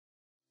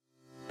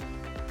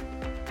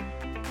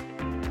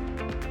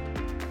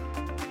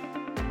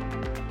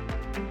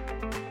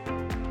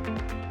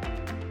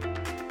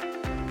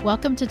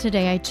Welcome to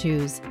Today I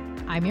Choose.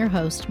 I'm your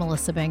host,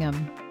 Melissa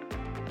Bingham.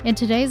 In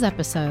today's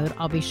episode,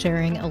 I'll be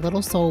sharing a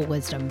little soul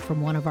wisdom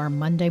from one of our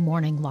Monday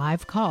morning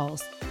live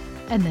calls,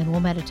 and then we'll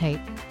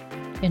meditate.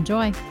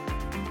 Enjoy.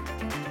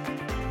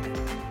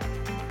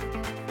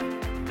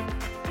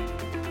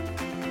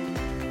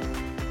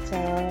 So,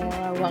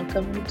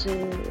 welcome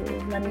to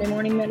Monday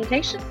morning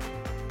meditation.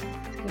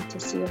 It's good to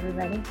see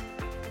everybody.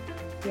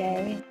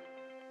 Yay.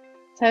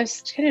 So I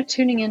was kind of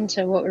tuning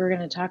into what we were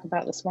going to talk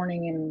about this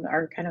morning and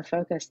our kind of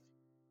focus.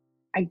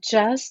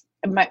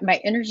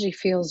 My energy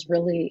feels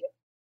really,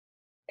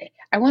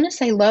 I want to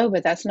say low,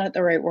 but that's not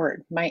the right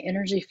word. My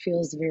energy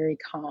feels very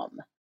calm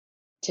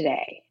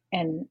today.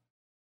 And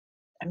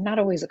I'm not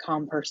always a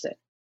calm person.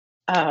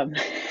 I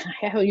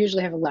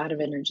usually have a lot of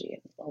energy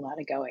and a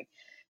lot of going.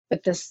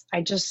 But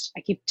I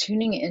keep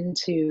tuning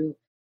into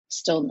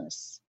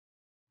stillness,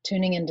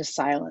 tuning into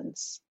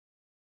silence,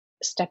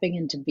 stepping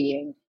into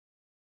being.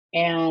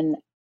 And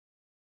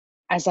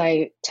as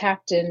I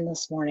tapped in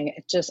this morning,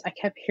 I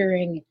kept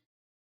hearing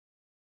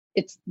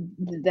it's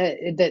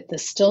the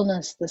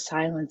stillness, the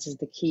silence is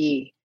the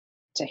key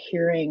to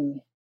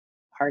hearing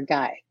our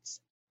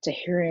guides, to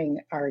hearing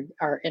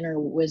our inner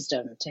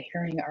wisdom, to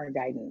hearing our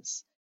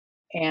guidance.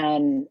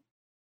 And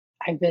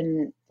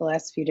the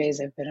last few days,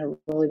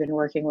 really been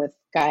working with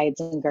guides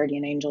and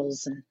guardian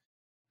angels and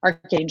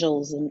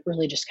archangels, and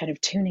really just kind of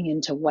tuning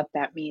into what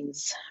that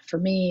means for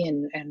me,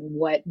 and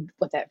what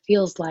that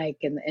feels like,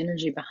 and the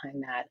energy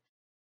behind that.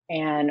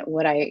 And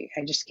what I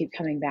just keep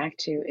coming back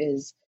to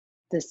is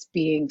this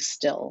being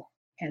still,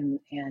 and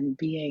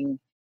being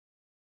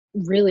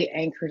really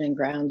anchored and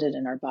grounded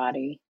in our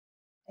body,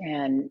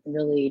 and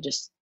really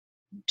just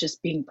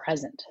being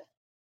present.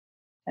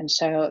 And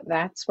so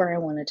that's where I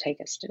want to take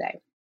us today.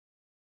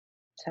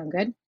 Sound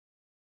good?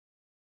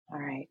 All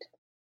right.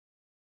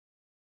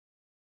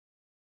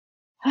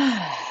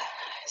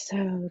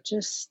 So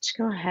just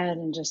go ahead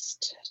and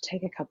just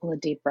take a couple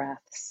of deep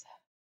breaths.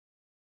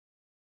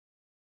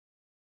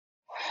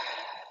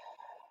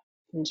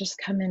 And just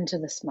come into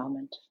this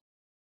moment,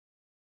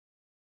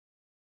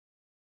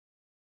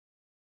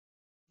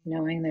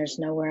 knowing there's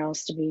nowhere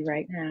else to be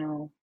right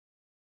now,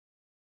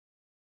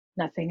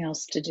 nothing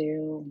else to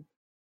do.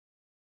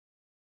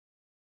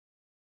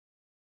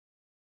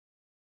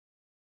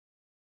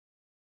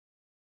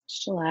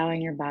 Just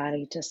allowing your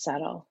body to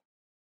settle.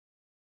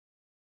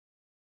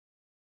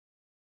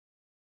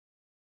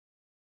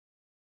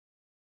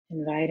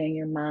 Inviting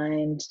your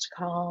mind to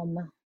calm.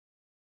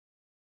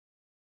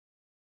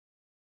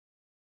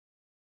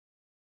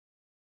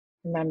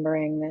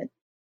 Remembering that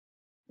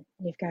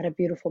you've got a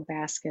beautiful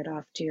basket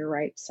off to your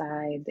right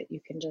side that you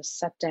can just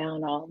set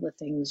down all the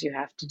things you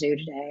have to do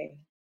today,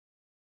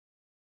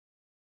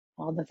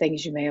 all the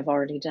things you may have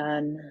already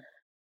done.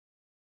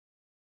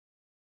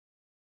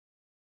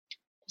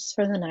 Just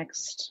for the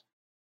next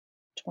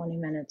 20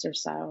 minutes or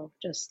so,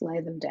 just lay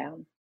them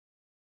down.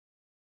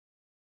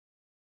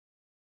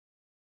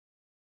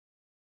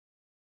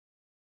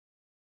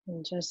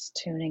 And just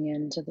tuning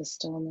into the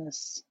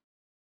stillness.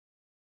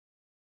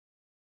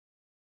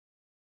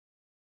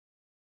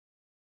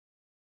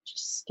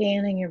 Just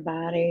scanning your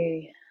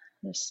body,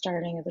 just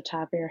starting at the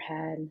top of your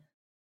head.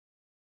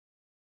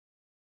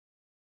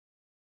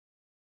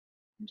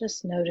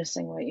 Just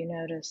noticing what you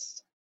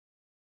notice.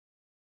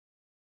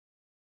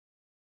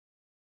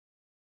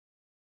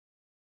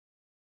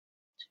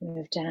 To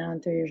move down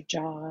through your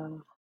jaw,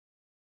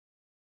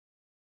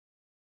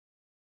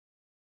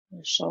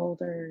 your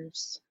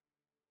shoulders.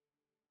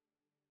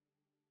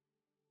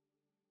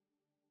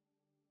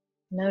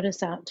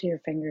 Notice out to your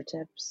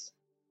fingertips.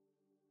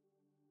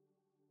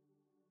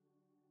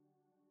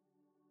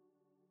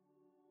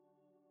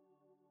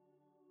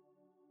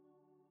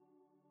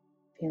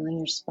 Feeling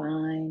your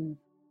spine.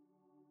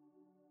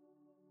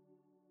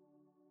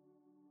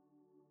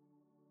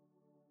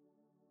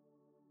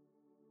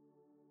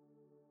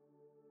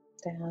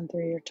 Down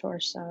through your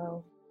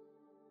torso.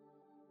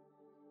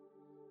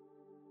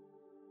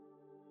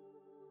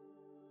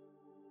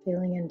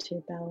 Feeling into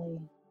your belly.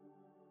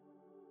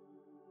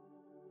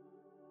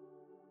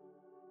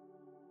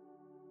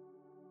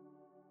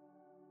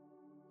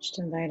 Just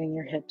inviting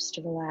your hips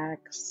to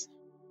relax.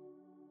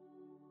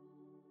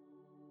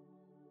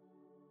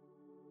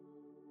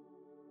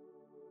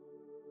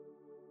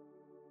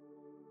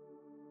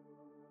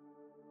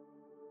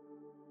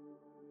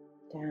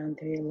 Down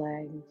through your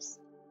legs.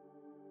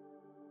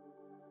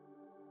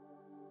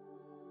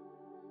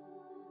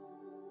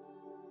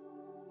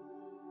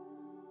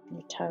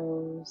 Your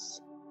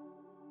toes.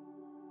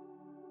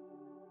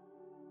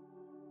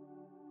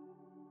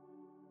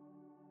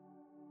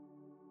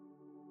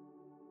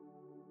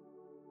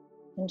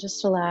 And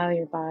just allow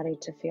your body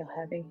to feel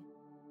heavy.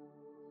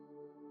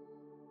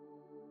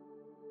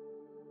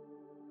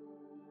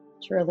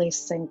 To really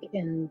sink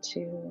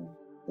into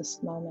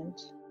this moment.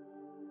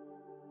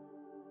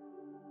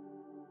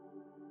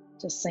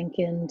 To sink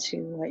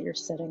into what you're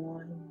sitting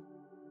on.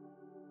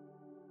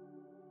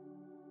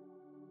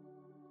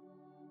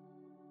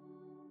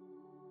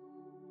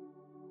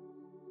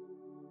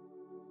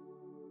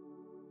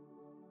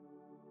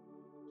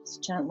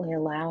 Just gently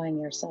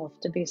allowing yourself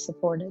to be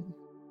supported.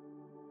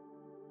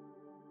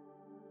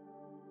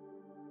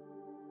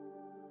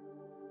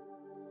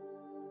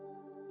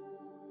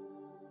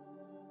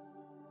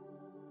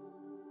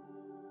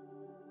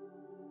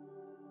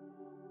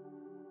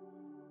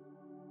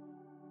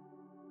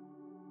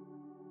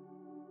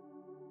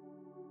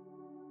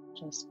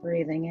 Just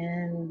breathing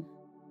in,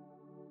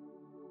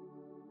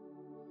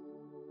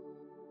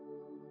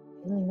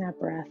 feeling that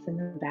breath in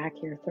the back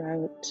of your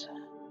throat.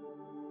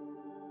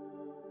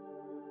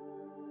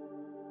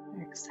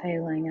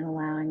 Exhaling and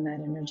allowing that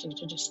energy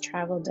to just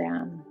travel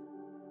down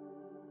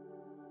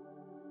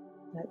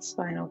that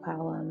spinal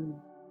column,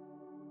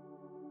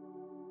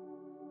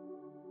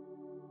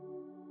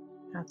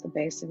 out the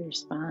base of your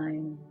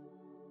spine.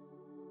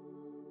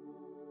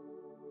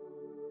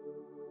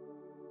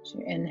 As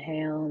you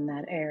inhale and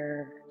that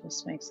air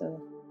just makes a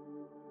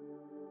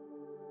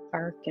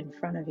arc in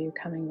front of you,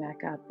 coming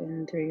back up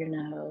in through your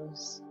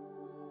nose.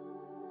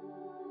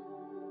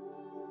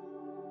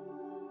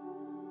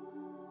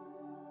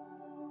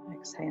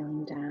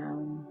 Exhaling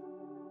down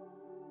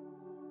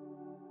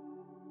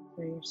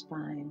through your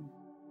spine.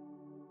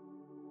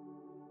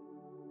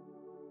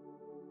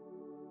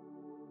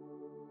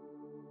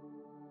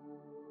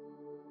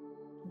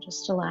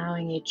 Just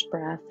allowing each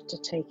breath to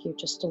take you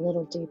just a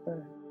little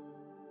deeper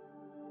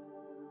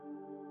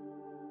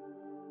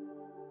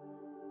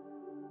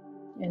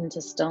into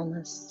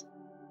stillness,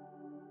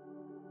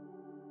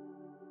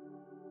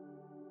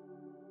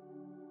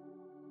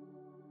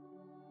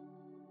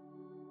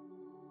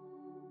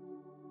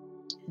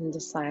 into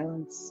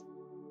silence.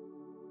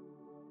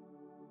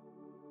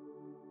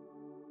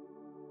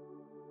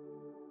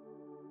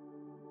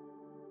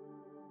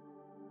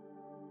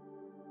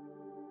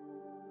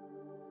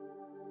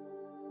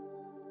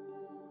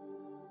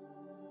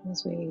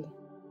 As we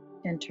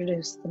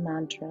introduce the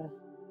mantra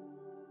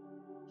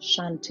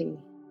Shanti,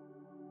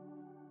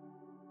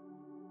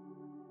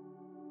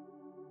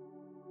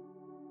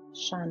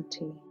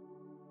 Shanti,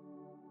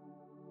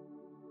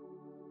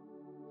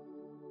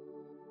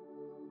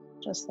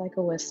 just like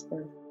a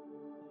whisper,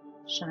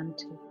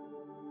 Shanti.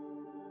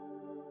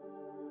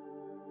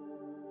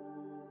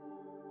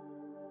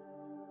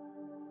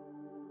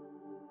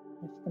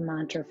 If the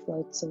mantra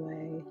floats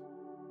away,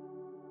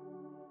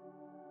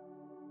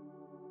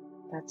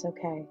 that's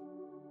okay.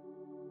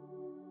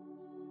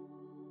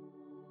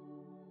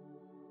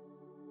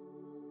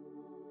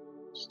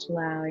 Just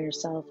allow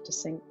yourself to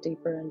sink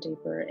deeper and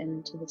deeper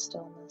into the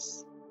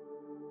stillness.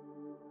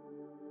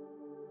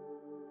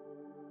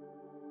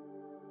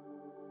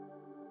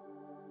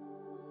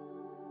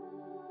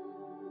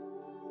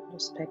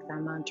 Just pick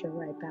that mantra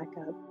right back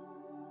up.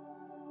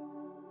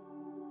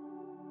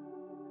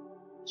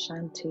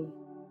 Shanti.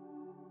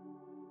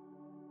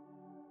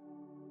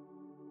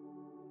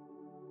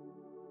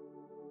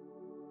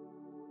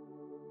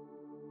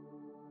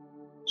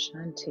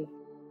 Shanti.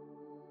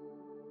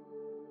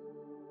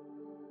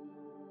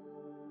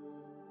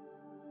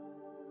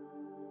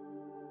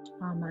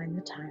 I'll mind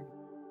the time.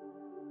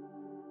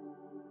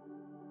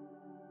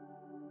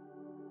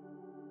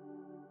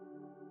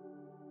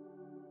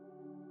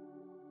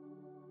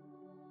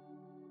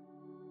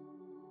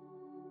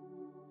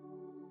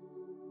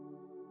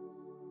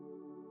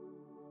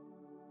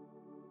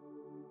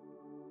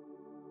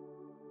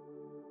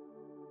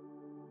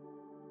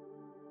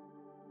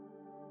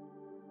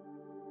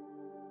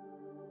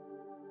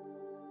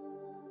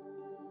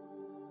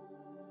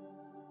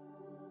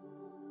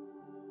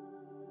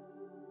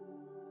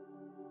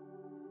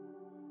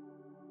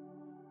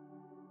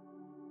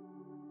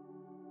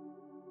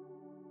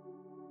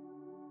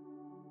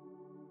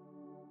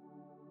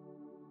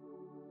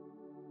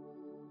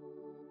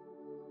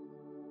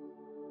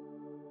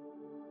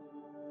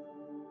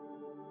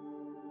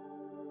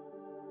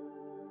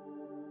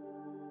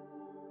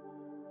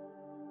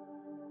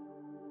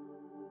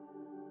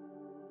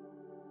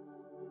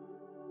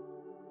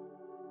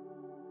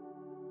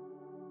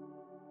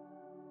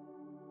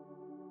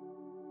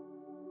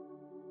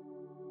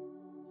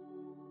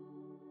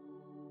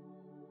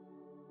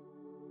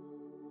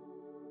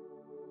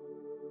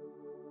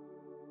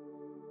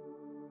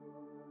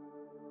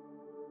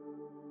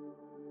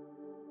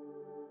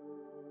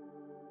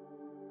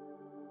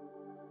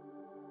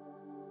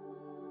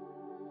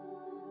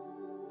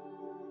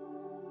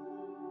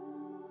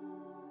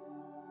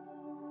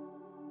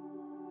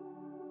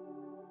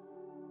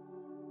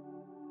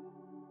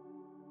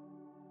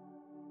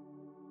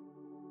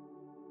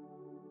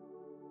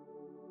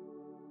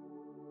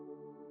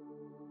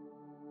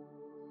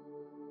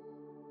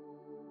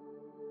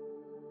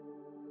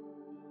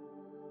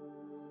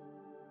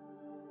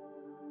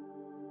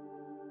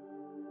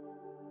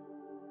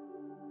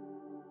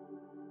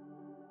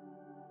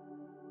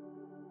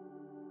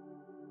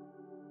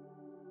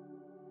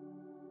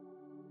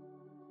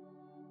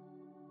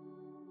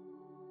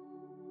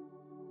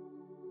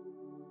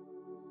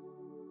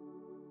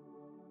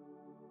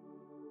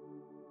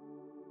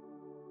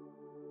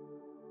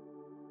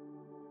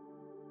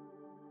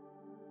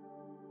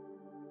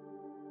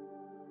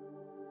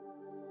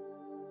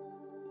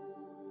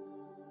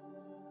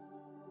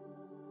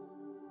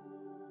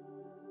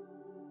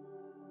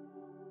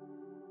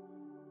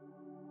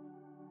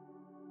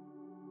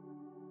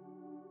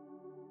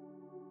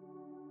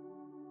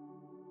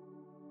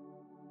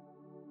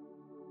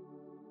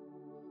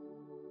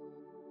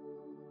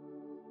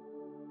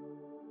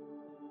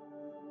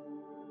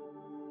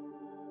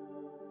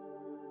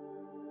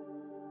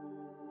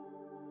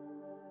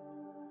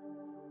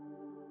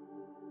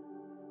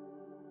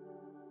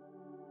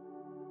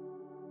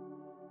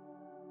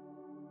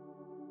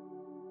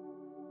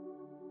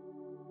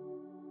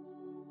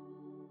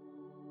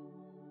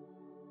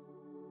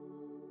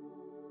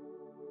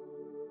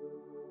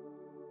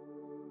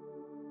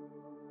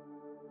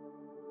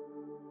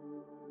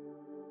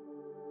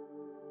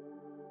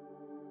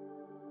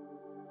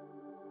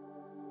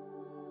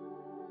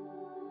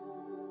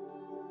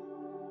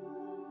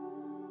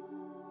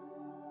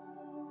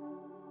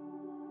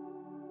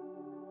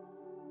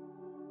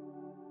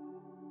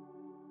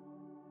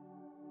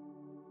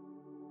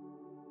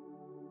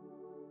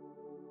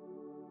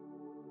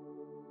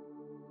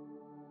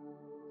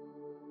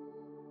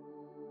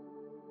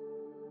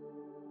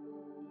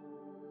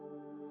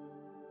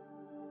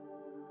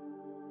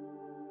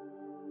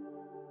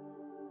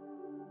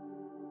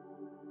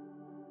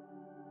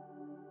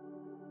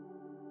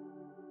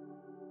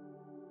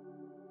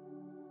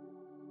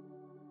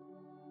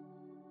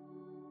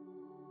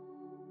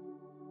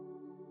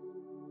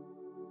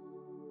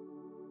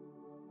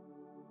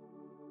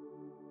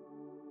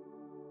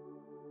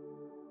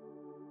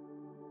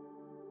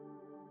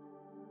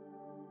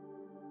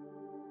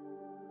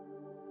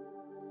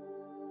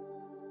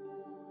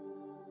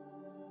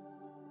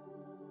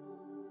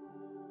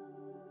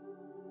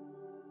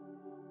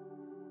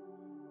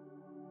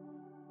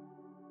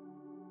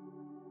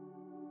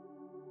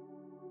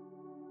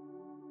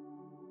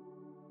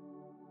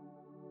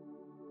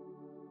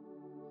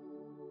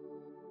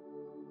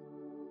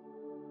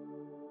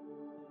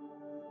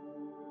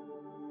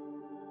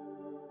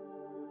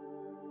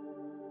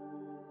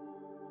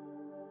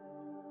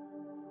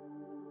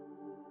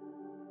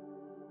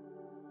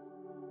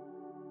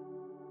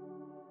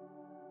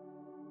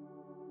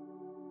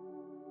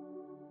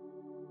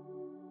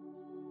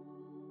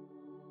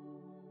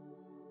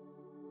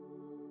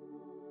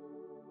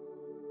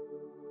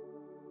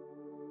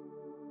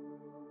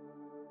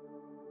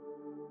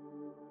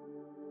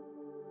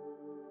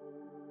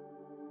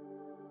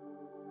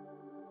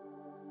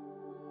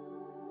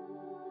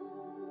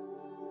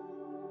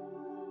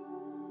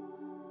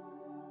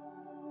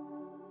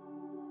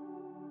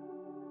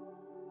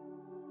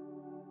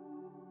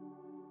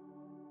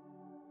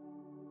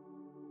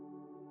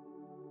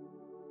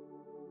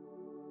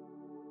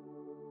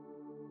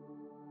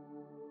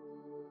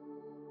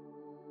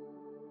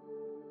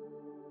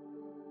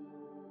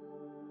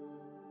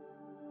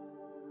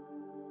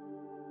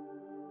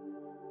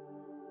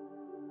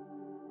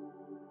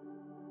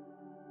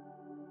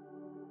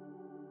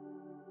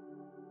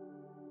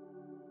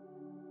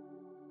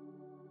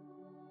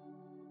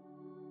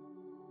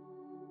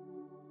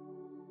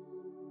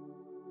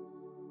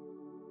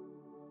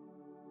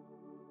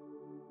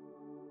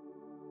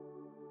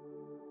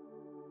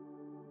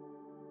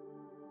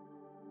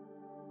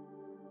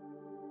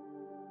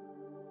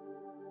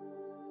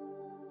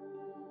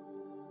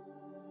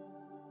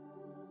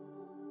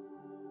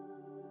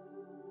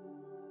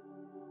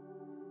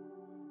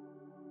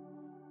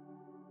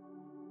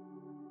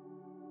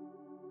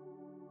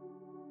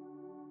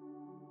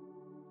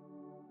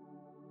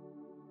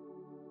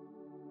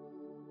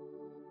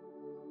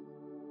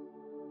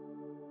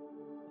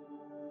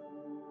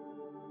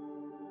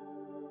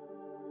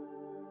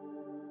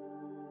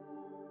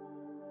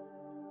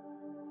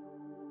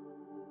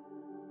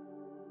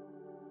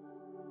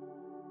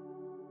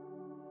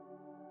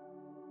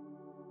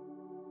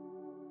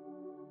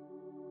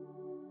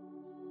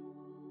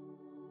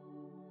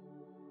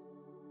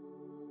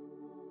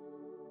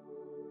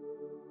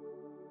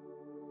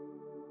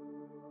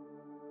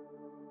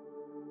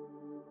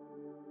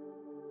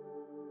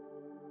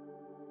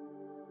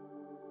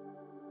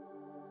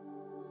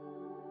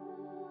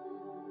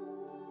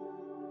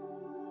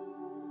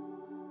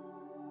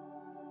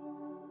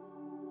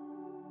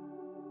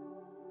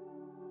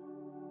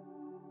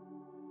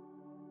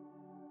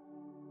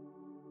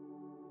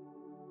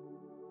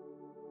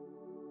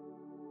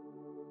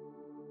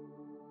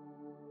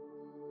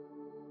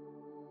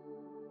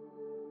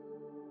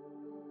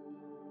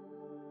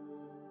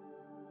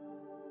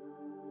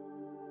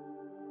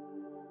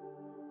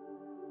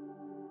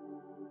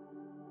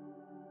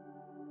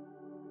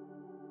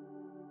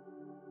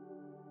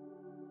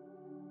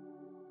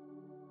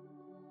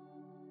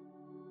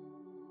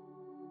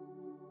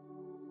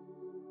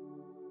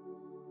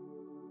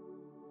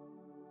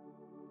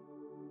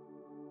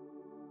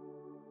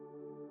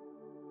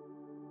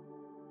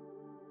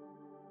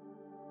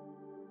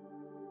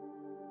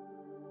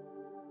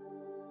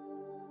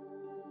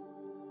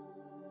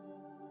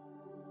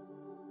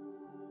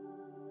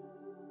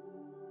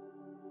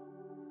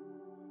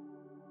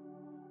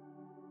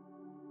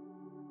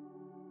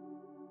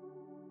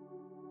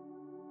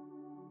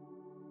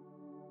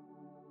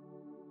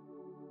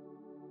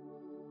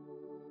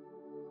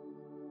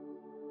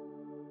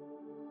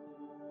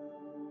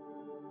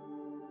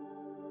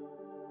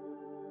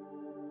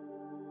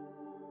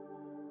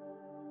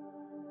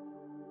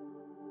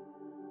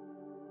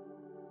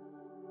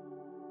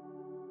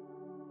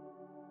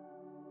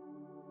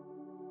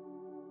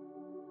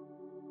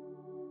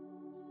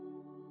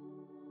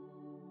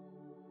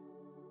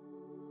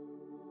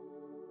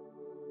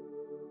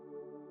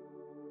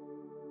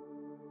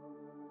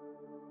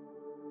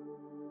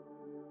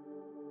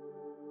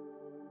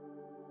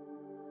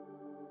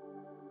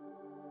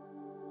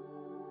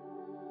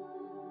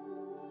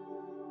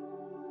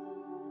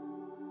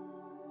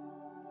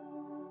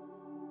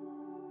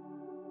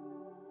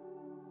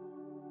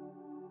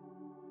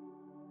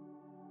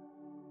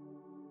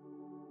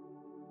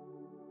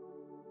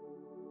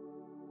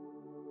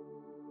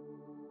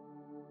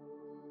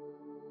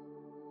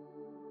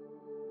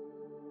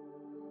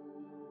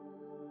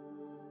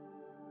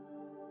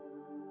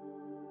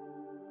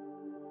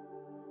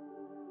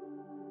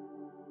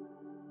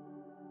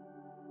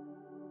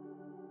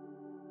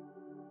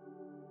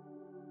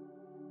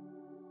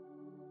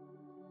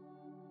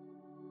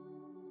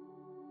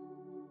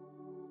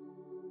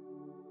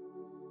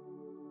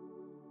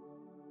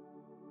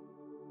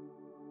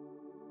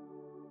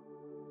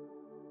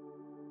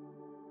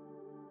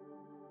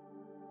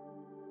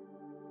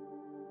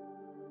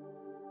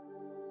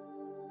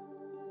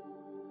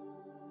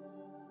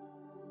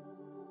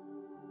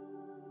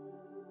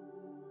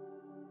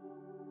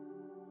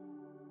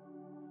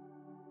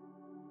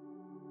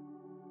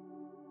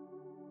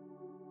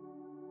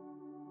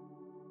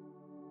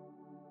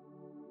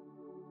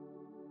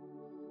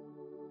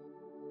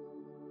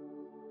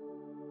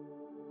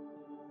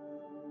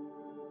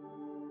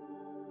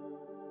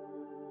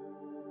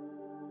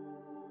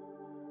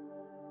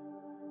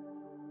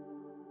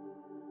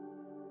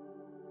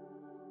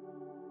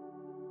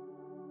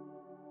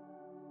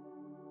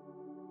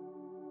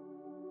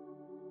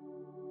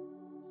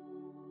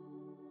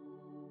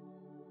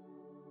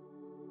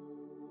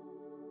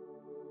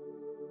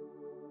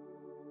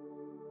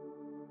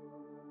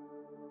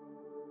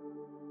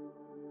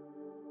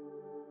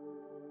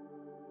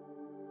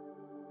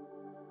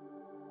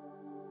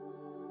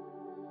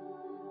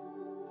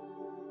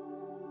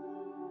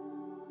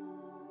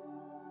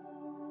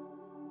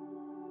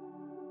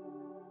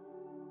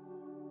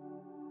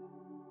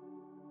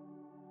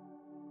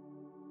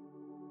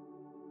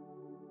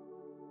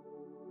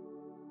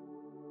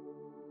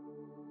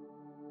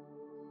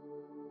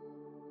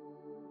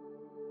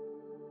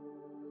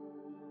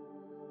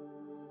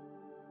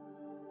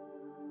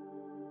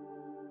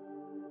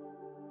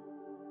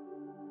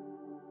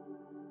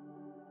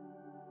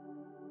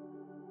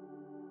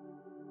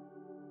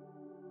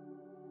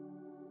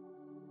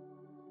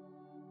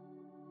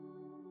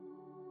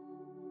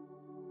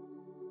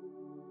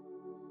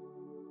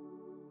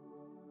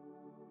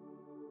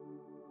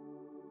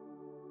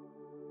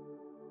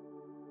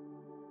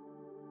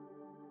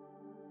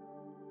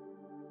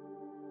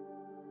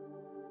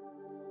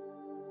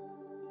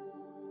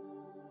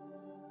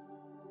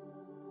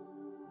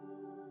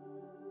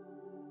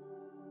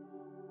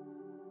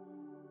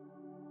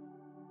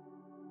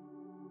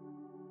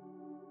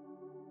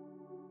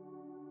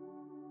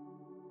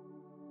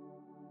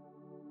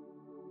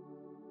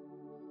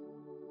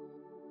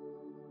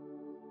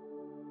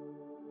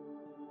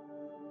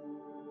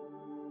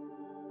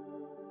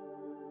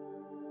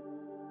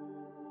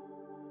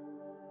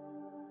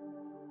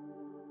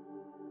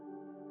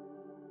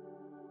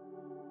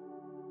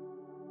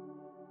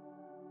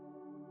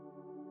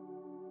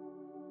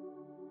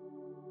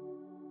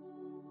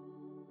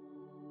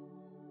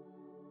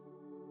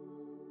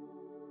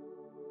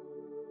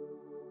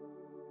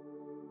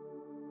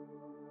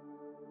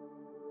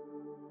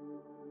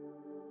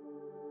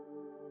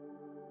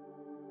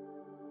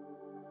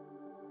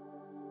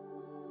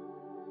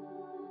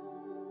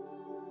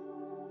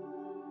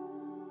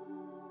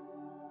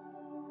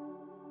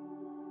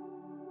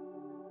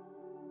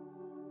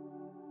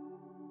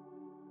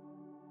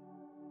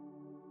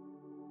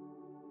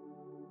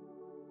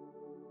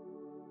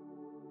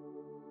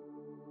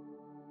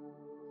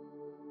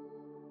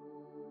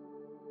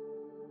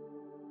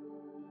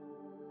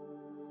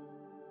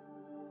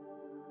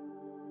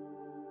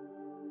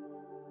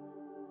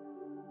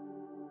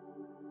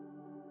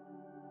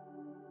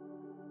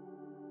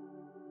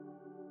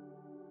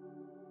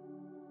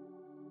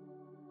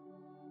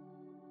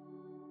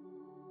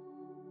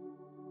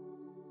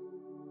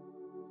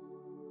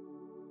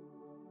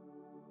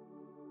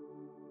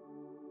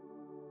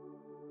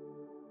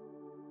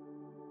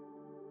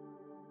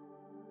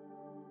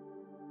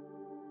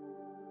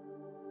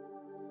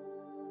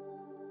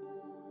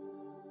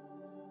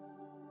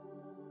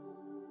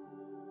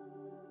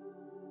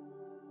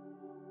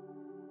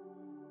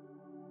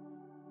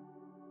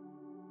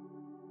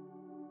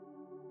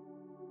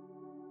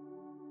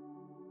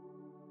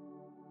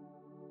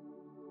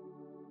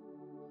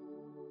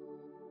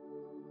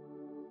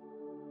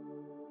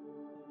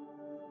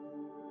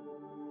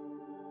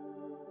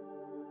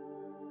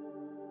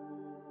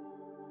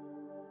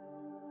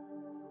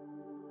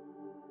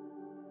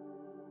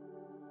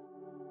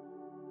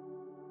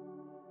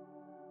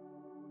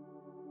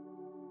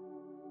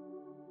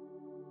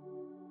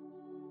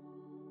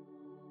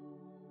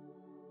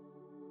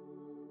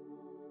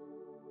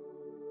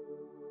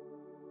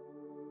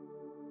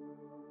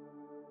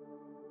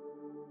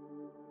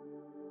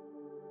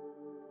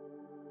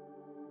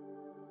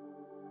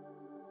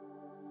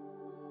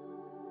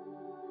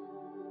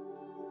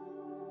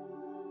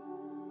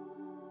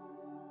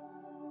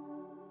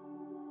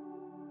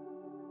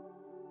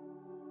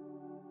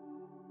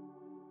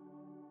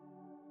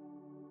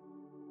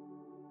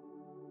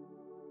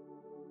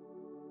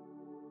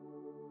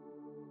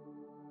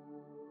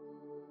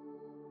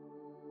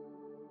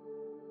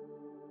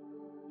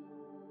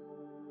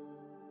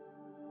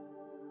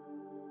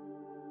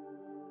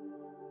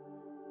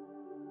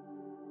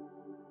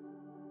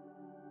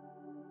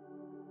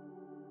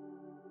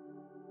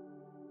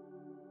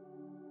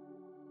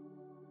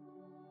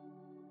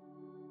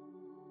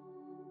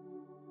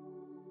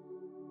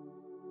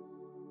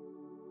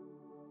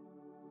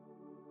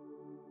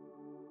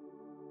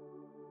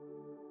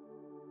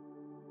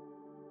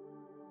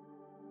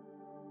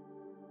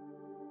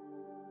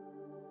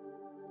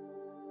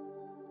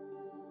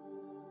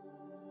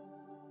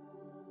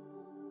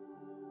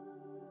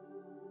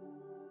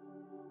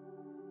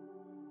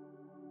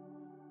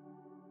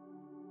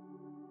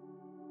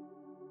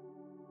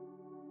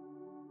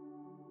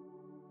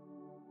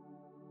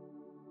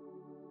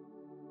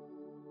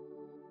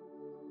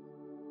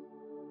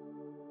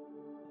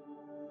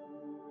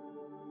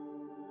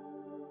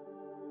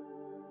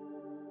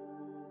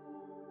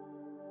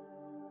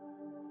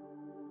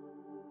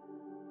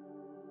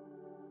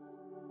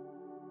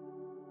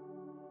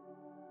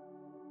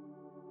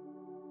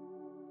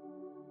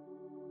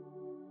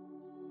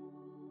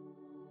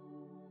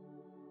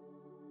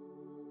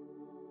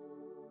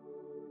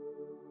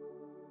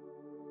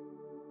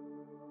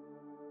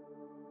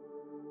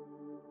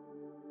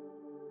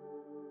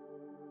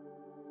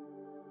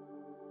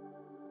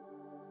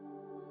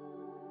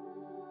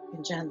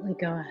 And gently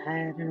go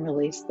ahead and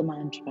release the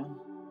mantra.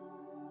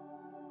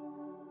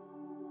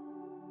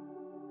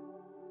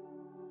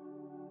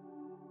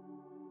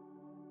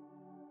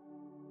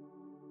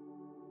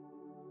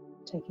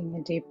 Taking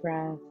a deep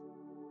breath.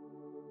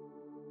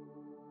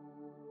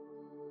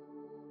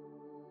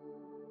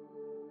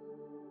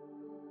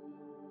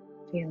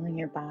 Feeling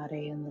your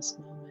body in this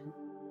moment.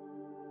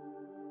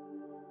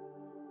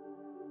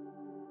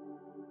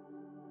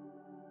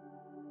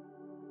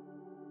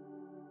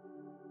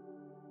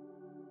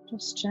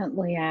 Just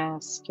gently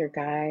ask your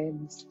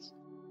guides,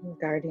 your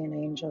guardian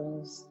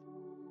angels,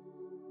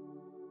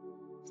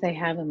 if they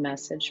have a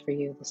message for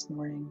you this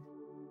morning.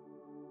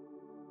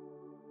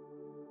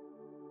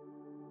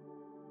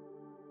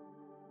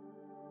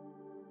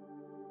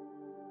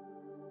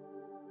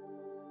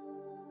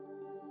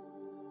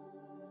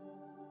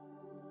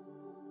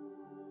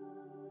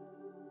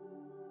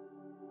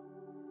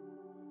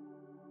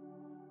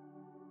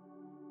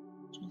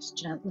 Just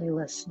gently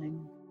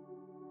listening.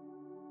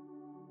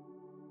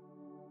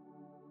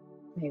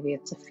 Maybe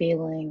it's a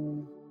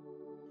feeling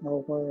or a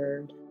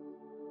word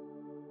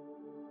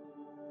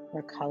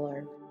or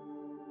color.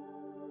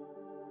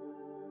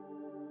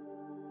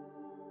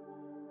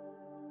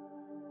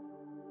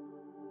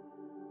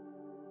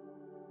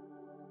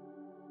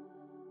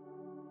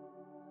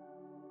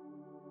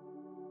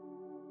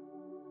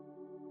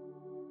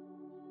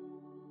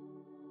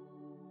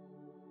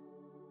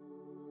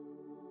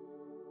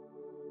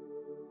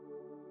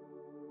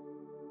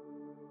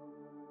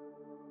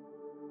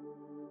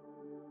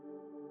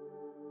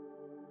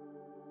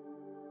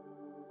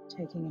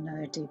 Taking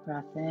another deep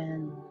breath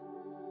in.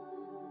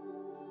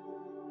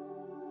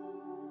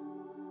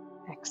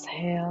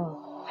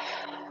 Exhale.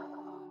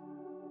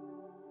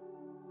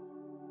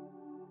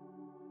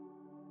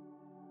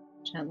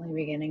 Gently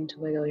beginning to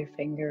wiggle your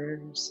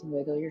fingers and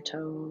wiggle your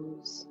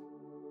toes.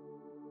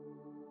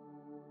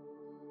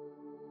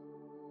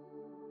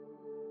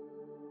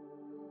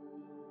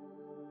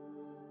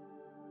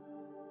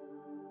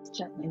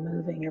 Gently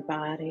moving your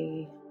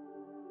body.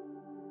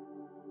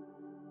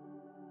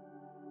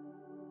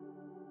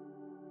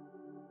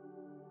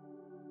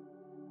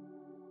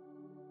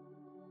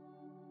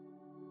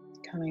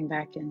 Coming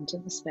back into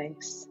the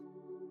space.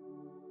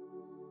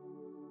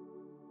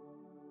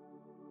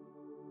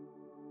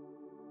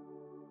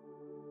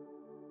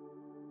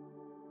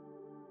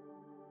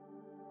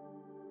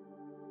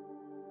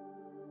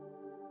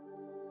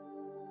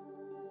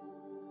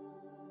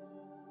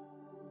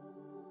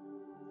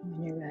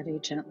 When you're ready,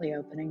 gently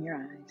opening your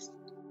eyes.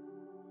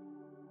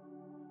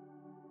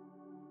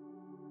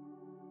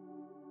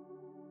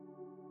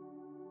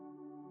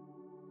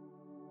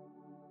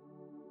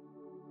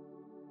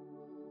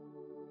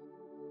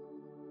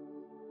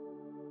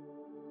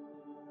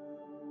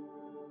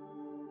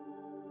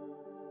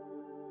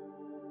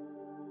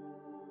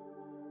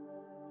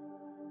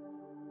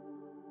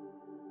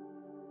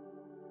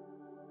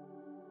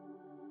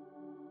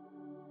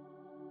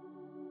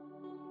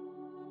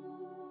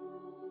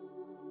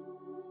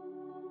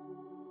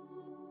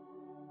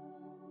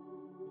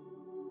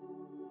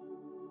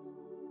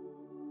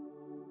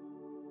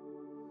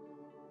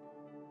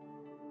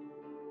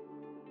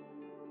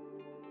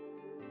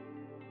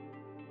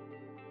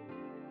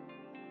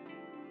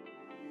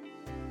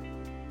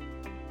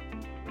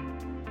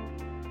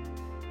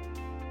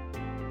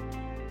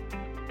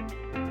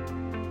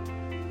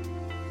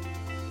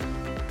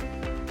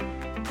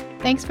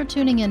 Thanks for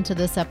tuning in to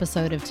this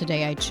episode of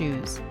Today I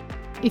Choose.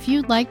 If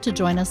you'd like to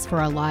join us for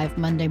our live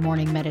Monday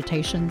morning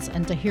meditations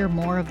and to hear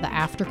more of the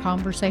after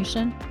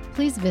conversation,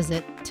 please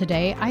visit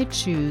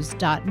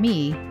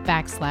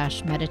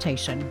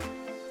todayichoose.me/meditation.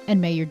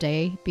 And may your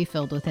day be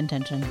filled with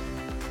intention.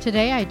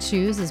 Today I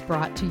Choose is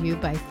brought to you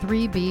by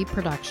 3B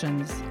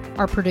Productions.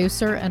 Our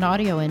producer and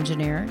audio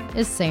engineer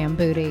is Sam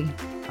Booty.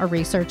 Our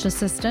research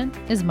assistant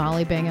is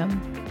Molly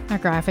Bingham. Our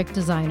graphic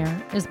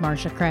designer is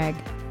Marsha Craig.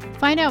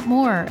 Find out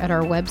more at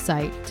our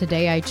website,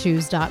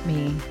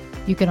 todayichoose.me.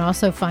 You can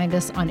also find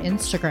us on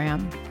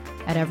Instagram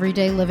at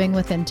Everyday Living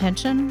with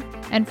Intention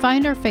and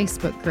find our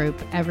Facebook group,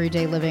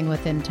 Everyday Living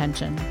with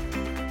Intention.